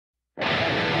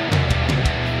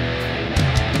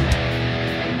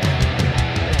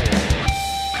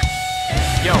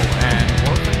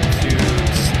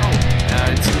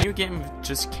game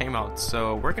just came out,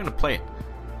 so we're gonna play it.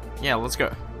 Yeah, let's go.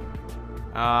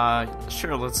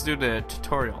 Sure, let's do the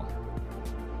tutorial.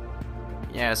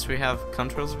 Yes, we have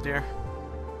controls over there.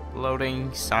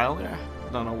 Loading style there.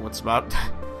 Don't know what's about.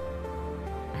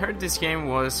 I heard this game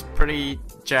was pretty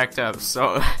jacked up,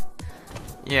 so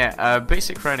yeah,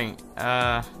 basic writing.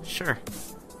 Sure.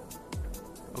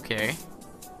 Okay.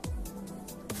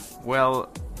 Well,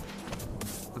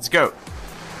 let's go.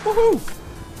 Woohoo!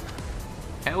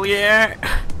 Hell yeah!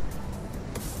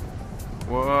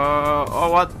 Whoa!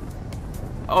 Oh, what?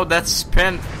 Oh, that's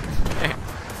spin.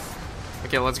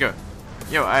 Okay, let's go.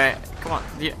 Yo, come on.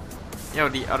 Yo,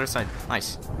 the other side.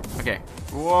 Nice. Okay.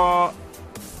 Whoa!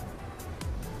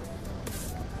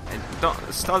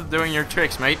 Don't stop doing your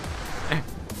tricks, mate.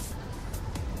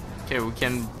 Okay, we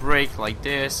can break like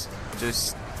this.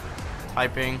 Just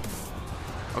typing.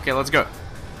 Okay, let's go.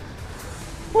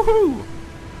 Woohoo!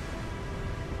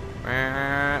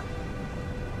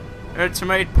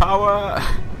 Ultimate power.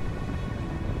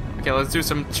 Okay, let's do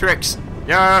some tricks.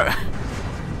 Yeah.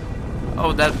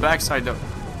 Oh, that backside though.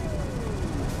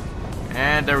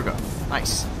 And there we go.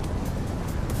 Nice.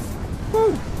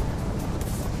 Woo.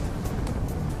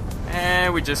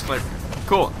 And we just flipped.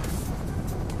 Cool.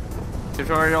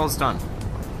 Tutorial's done.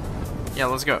 Yeah,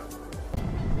 let's go.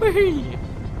 Woohoo!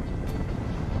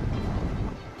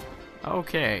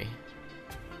 Okay.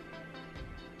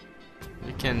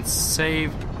 You can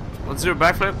save. Let's do a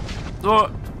backflip.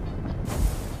 Oh!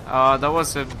 That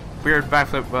was a weird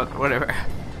backflip, but whatever.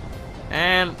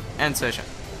 And end session.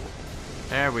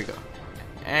 There we go.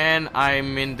 And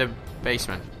I'm in the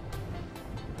basement.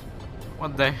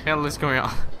 What the hell is going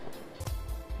on?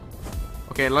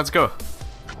 Okay, let's go.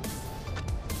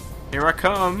 Here I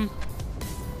come.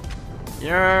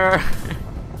 Yeah.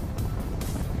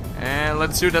 And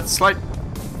let's do that slide.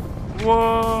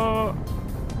 Whoa.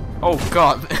 Oh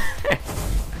god.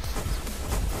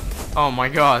 Oh my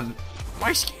god.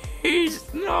 My skis.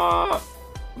 No.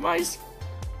 My.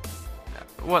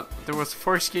 What? There was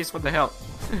 4 skis. What the hell?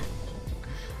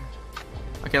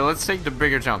 Okay, let's take the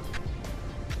bigger jump.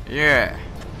 Yeah.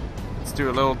 Let's do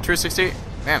a little 360.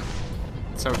 Bam.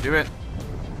 So do it.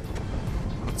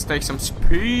 Let's take some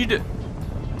speed.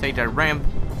 Take that ramp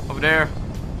over there.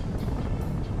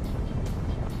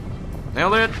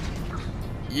 Nailed it.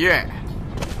 Yeah.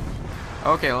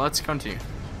 Okay, let's continue.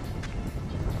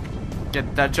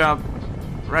 Get that jump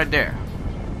right there.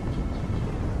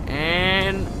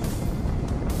 And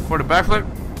for the backflip.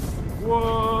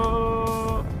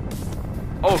 Whoa.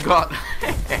 Oh god.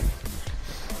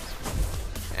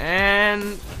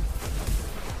 And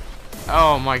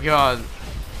oh my god.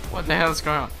 What the hell is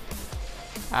going on?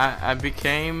 I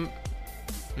became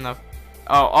enough.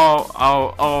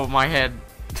 Oh, my head.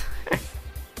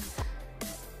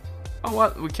 Oh,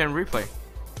 what? We can replay.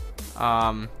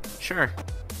 Sure.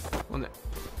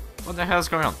 What the hell is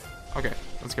going on? Okay,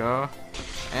 let's go.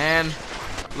 And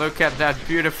look at that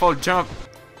beautiful jump.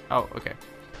 Oh, okay.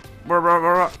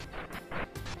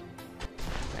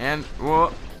 And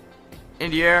whoa,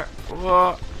 in the air.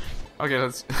 Whoa. Okay,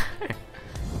 let's.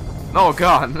 Oh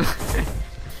god.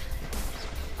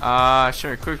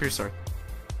 Sure. Quick restart.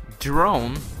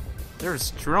 Drone.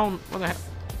 There's drone. What the hell?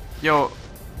 Yo.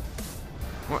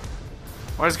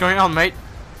 What is going on, mate?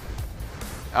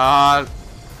 I'm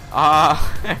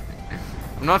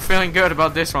not feeling good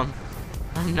about this one.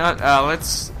 I'm not.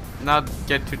 Let's not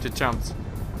get to the jumps.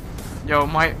 Yo,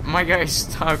 my guy is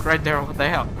stuck right there. What the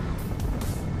hell?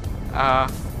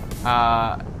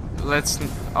 Let's.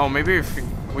 Oh, maybe if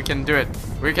we can do it.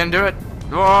 We can do it.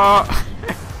 Whoa!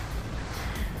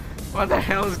 What the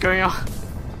hell is going on?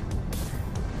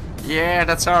 Yeah,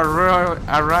 that's our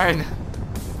ride.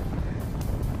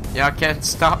 Y'all can't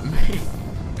stop me.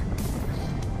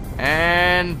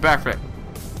 And backflip.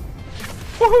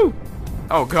 Woohoo!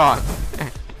 Oh god.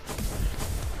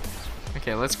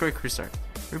 Okay, let's quick restart.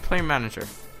 Replay manager.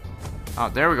 Oh,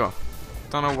 there we go.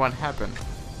 Don't know what happened.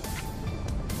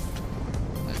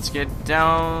 Let's get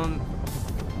down.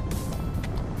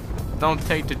 Don't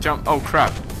take the jump. Oh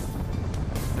crap.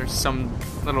 There's some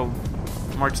little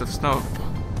marks of snow.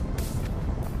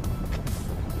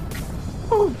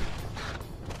 Woo.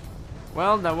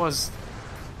 Well, that was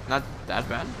not that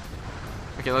bad.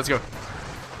 Okay, let's go.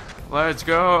 Let's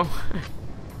go.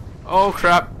 Oh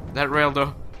crap. That rail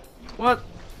though. What?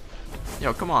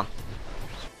 Yo, come on.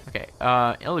 Okay,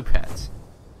 helipad.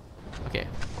 Okay.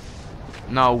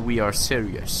 Now we are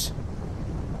serious.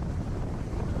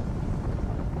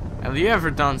 Have you ever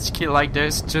done ski like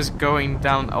this? Just going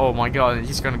down. Oh my god,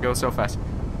 he's gonna go so fast.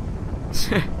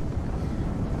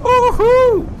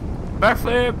 Woohoo!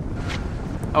 Backflip!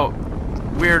 Oh,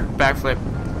 weird backflip.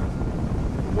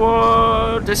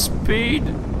 Whoa, the speed.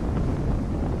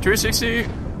 360.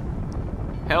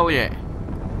 Hell yeah.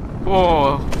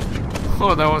 Whoa.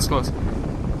 Oh, that was close.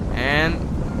 And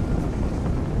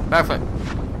backflip.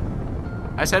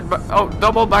 I said, oh,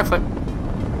 double backflip.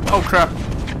 Oh crap.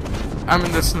 I'm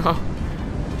in the snow.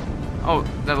 Oh,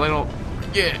 that little.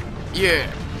 Yeah,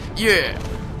 yeah, yeah.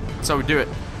 That's how we do it.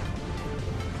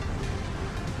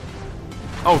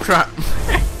 Oh crap.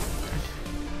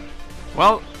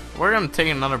 Well, we're gonna take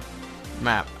another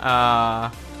map.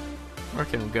 Where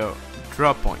can we go?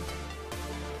 Drop point.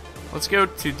 Let's go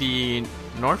to the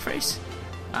north face.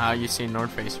 You see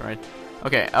north face, right?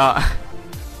 Okay,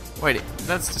 wait,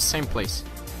 that's the same place.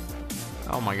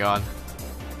 Oh my god.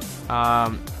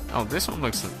 Oh, this one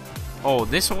looks... Oh,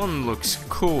 this one looks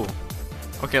cool.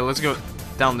 Okay, let's go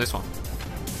down this one.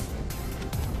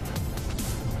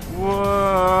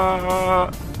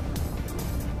 Whoa!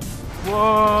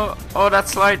 Whoa! Oh, that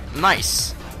slide,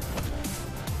 nice.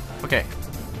 Okay.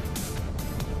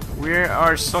 We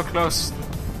are so close.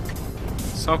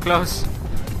 So close.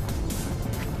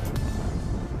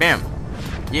 Bam.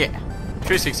 Yeah.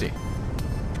 360.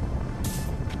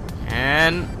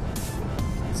 And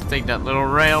let's take that little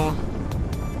rail.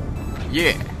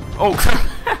 Yeah. Oh crap.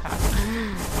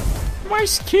 My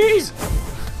skis.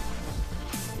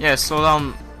 Yeah, slow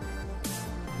down.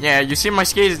 Yeah, you see my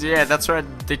skis? Yeah, that's what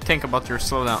they think about your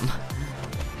slowdown.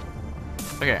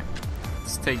 Okay.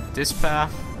 Let's take this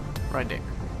path right there.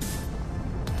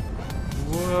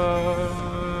 Whoa.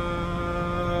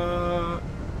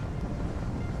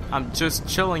 I'm just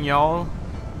chilling, y'all.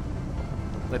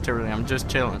 Literally, I'm just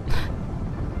chilling.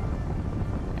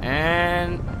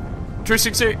 And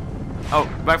 360. Oh,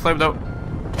 backflip though.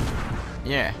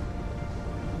 Yeah.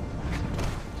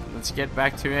 Let's get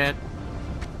back to it.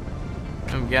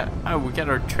 And we got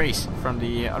our trace from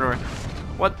the other.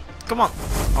 What? Come on.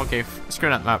 Okay, screw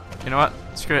that map. You know what?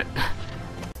 Screw it.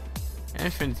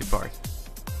 Infinity Park.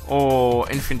 Oh,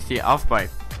 Infinity Halfpipe.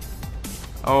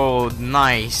 Oh,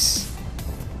 nice.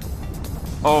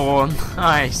 Oh,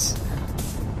 nice.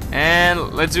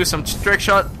 And let's do some trick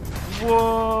shot.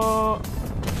 Whoa.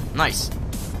 Nice.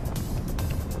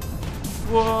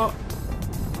 Whoa.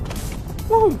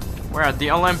 Woo. We're at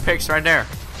the Olympics right there.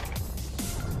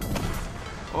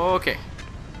 Okay.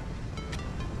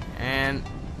 And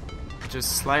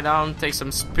just slide down, take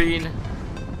some speed.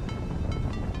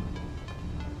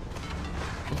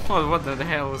 What the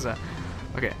hell was that?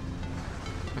 Okay.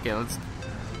 Okay, let's...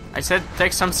 I said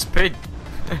take some speed.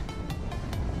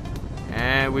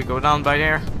 And we go down by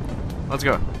there. Let's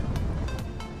go.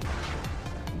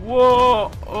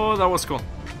 Whoa! Oh, that was cool.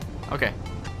 Okay.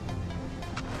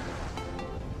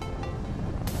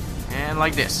 And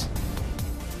like this.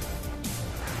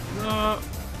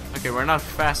 Okay, we're not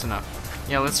fast enough.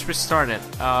 Yeah, let's restart it.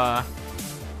 No,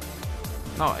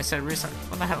 I said restart.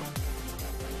 What the hell?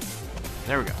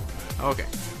 There we go. Okay.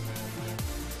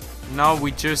 Now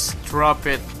we just drop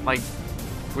it like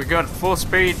we got full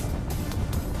speed.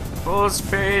 Full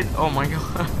speed. Oh my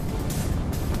god.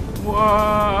 Whoa.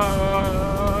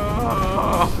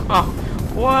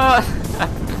 What?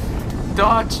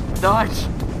 Dodge. Dodge.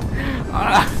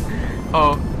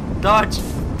 Oh. Dodge.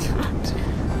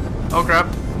 Oh crap.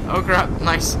 Oh crap.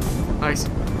 Nice. Nice.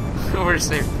 We're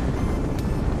safe.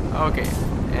 Okay.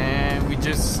 And we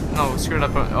just... No, screwed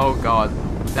up. Oh god.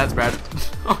 That's bad.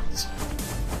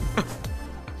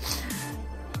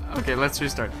 Okay, let's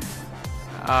restart.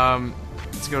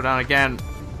 Let's go down again.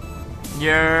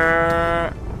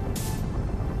 Yeah.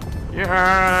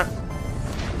 Yeah.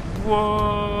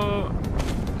 Whoa.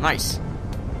 Nice.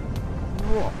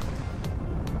 Whoa.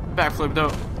 Backflip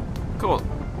though. Cool.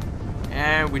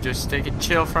 And we just take it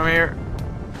chill from here.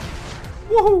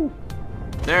 Woohoo!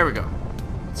 There we go.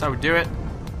 That's how we do it.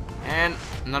 And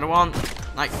another one.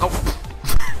 Like, oh.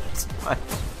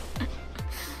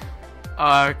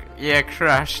 Yeah,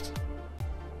 crashed.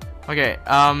 Okay,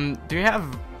 do you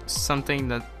have something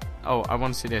that... Oh, I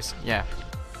want to see this. Yeah.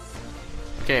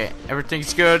 Okay,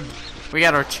 everything's good. We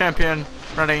got our champion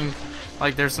running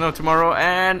like there's no tomorrow.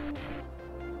 And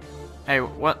hey,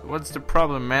 what's the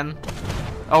problem, man?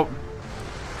 Oh,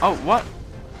 what?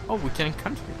 Oh, we can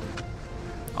country.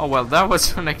 Oh well, that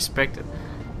was unexpected.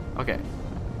 Okay.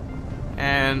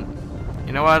 And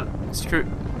you know what?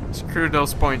 Screw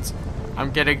those points.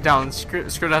 I'm getting down. Screw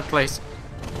that place.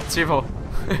 It's evil.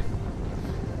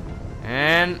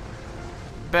 And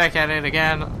back at it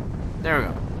again. There we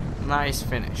go. Nice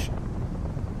finish.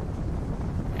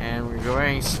 And we're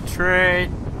going straight.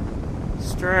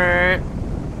 Straight.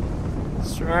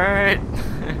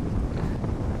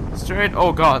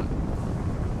 Oh god.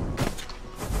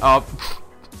 Up.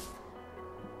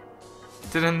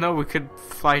 didn't know we could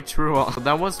fly through all.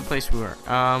 That was the place we were.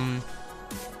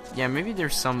 Yeah, maybe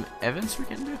there's some events we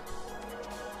can do.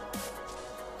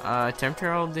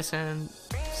 Temporal descent,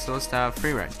 slow stop,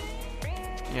 free ride.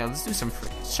 Yeah, let's do some free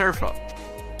surf up.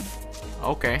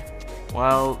 Okay,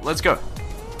 well, let's go.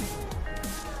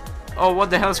 Oh, what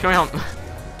the hell is going on?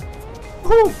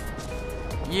 Woo!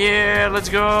 Yeah, let's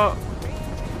go.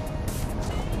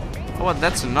 Oh,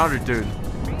 that's another dude.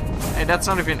 Hey, that's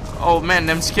not even. Oh man,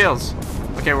 them skills.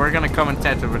 Okay, we're gonna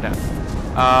commentate over that.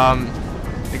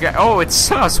 The guy. Oh, it's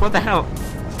sus. What the hell?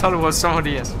 Thought it was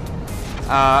somebody else.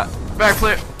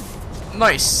 Backflip.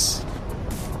 Nice.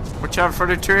 Watch out for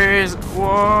the trees.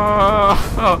 Whoa.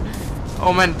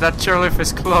 Oh man, that chairlift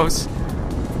is close.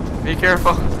 Be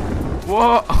careful.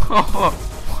 Whoa.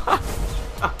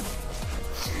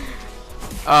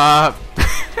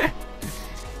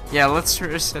 Yeah, let's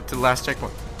reset the last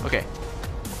checkpoint. Okay.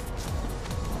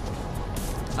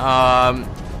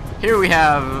 Here we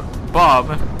have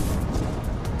Bob,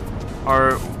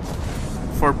 or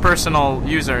for personal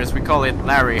users, we call it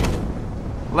Larry.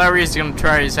 Larry is gonna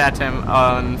try his attempt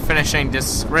on finishing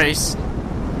this race.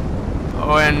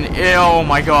 Oh, and oh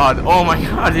my god,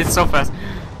 it's so fast.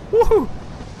 Woohoo!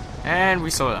 And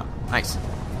we slow down. Nice.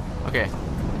 Okay,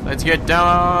 let's get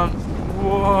down.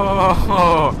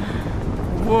 Whoa!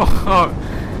 Whoa!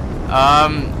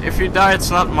 If you die, it's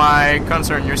not my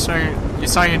concern. You're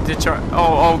starting to charge.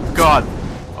 Oh god.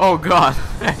 Oh god.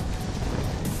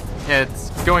 Yeah, it's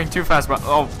going too fast, but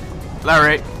oh,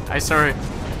 Larry, I saw it.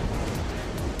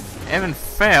 Even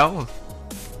fail.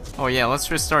 Oh yeah, let's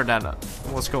restart that.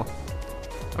 Let's go.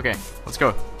 Okay, let's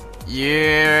go.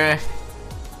 Yeah.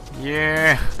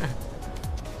 Yeah.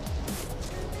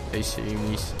 They see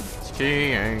me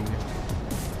skiing.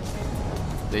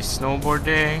 They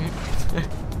snowboarding.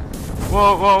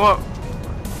 Whoa, whoa, whoa.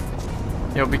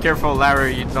 Yo, be careful,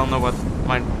 Larry. You don't know what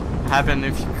might happen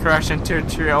if you crash into a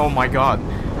tree. Oh my god.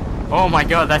 Oh my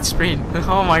god, that speed.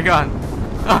 Oh my god.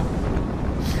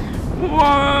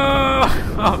 Whoa.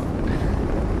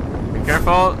 Be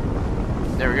careful.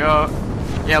 There we go.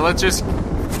 Yeah, let's just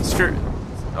screw.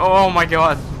 Oh my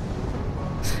god.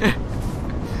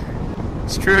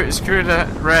 Screw the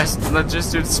rest. Let's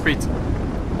just do the speed.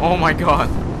 Oh my god.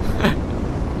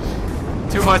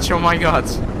 Too much, oh my god.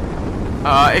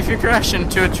 If you crash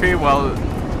into a tree, well,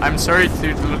 I'm sorry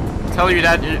to tell you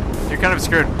that you're kind of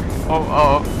screwed.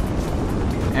 Oh.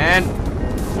 And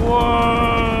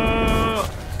whoa.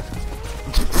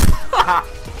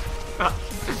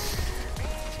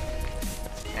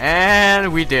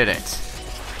 And we did it.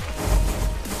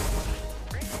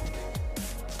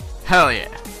 Hell yeah.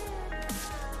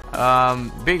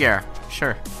 Big air,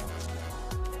 sure.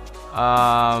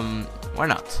 Why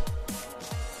not?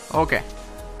 Okay.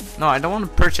 No, I don't want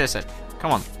to purchase it.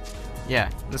 Come on. Yeah,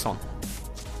 this one.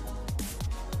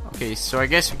 Okay, so I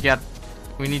guess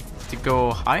we need to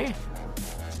go high.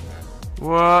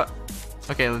 What?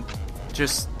 Okay,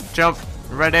 just jump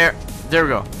right there. There we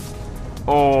go.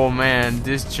 Oh man,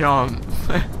 this jump.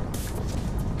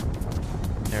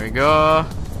 There we go.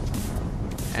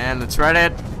 And let's ride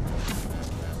it.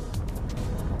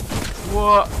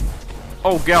 Whoa.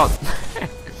 Oh god.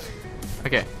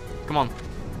 Okay, come on.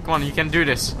 Come on, you can do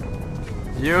this.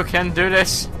 You can do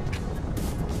this.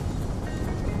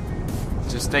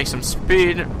 Just take some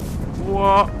speed.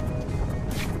 Whoa.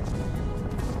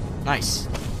 Nice.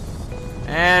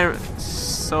 And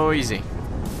so easy.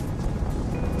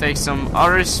 Take some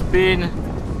other speed.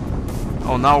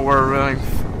 Oh, now we're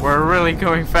really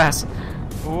going fast.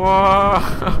 Whoa.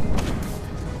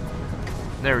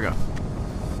 There we go.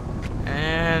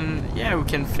 And yeah, we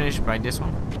can finish by this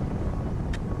one.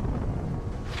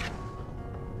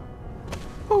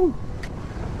 Woo.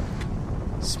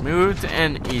 Smooth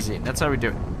and easy. That's how we do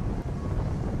it.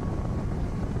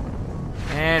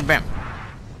 And bam.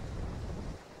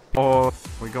 Oh,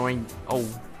 we're going. Oh,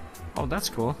 that's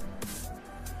cool.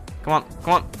 Come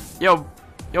on, yo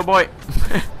boy.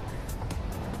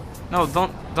 No,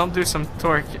 don't do some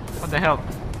torque. What the hell?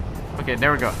 Okay,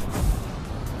 there we go.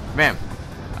 Bam.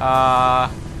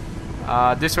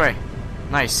 This way.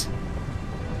 Nice.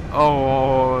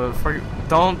 Oh,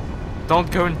 don't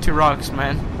go into rocks,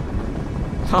 man.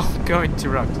 Don't go into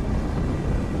rocks.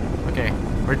 Okay,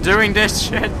 we're doing this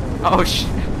shit. Oh shit.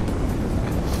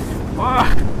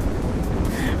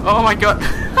 Oh my god.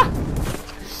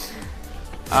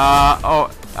 Oh,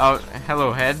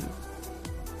 hello, head.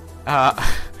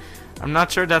 I'm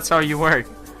not sure that's how you work.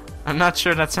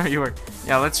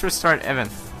 Yeah, let's restart Evan.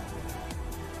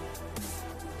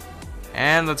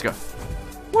 And let's go.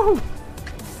 Woohoo!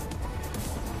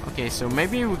 Okay, so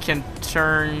maybe we can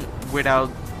turn without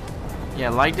Yeah,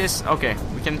 like this. Okay,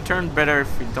 we can turn better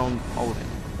if we don't hold it.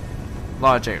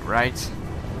 Logic, right?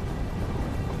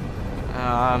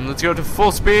 Let's go to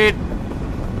full speed.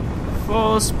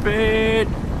 Full speed.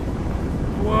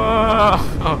 Whoa.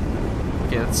 Oh.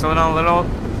 Okay, let's slow down a little.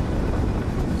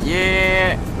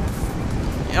 Yeah.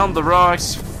 On the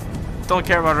rocks. Don't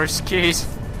care about our skis.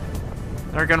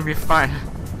 They're gonna be fine.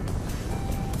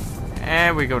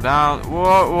 And we go down.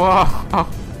 Whoa, whoa.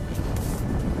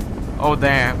 Oh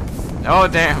damn. Oh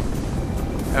damn.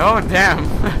 Oh damn.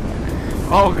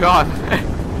 Oh god.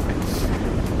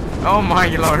 Oh my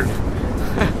lord.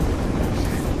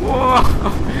 Whoa.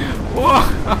 Whoa.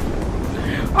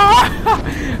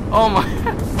 Oh my.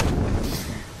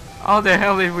 How the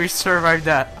hell did we survive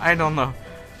that? I don't know.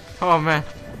 Oh man.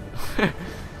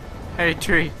 Hey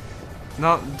tree.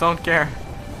 No, don't care.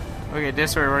 Okay,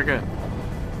 this way we're good.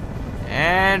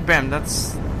 And bam,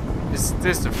 that's... Is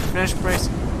this the finish place?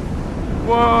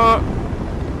 Whoa!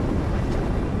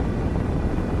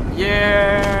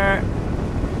 Yeah!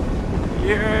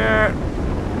 Yeah!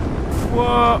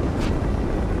 Whoa!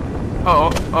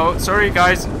 Oh, sorry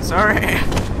guys, sorry!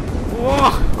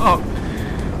 Whoa! Oh!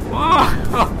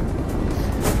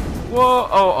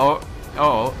 Whoa!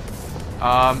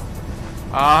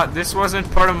 Whoa! This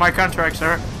wasn't part of my contract,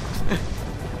 sir.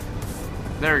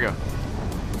 There we go.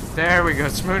 There we go,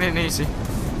 smooth and easy.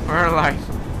 We're alive.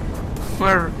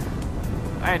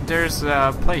 Alright, there's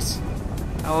a place.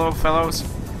 Hello, fellows.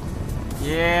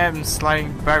 Yeah, I'm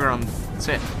sliding background. That's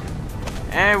it.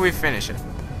 And we finish it.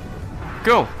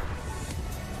 Cool.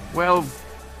 Well,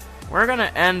 we're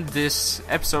gonna end this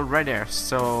episode right there.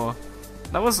 So,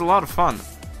 that was a lot of fun.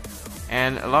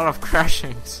 And a lot of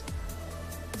crashings.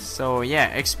 So,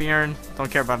 yeah, XP earned. Don't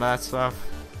care about that stuff.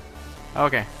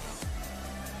 Okay.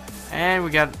 And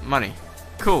we got money.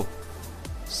 Cool.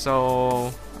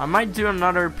 So I might do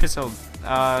another episode.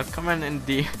 Comment in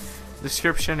the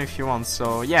description if you want.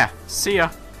 So yeah, see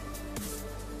ya.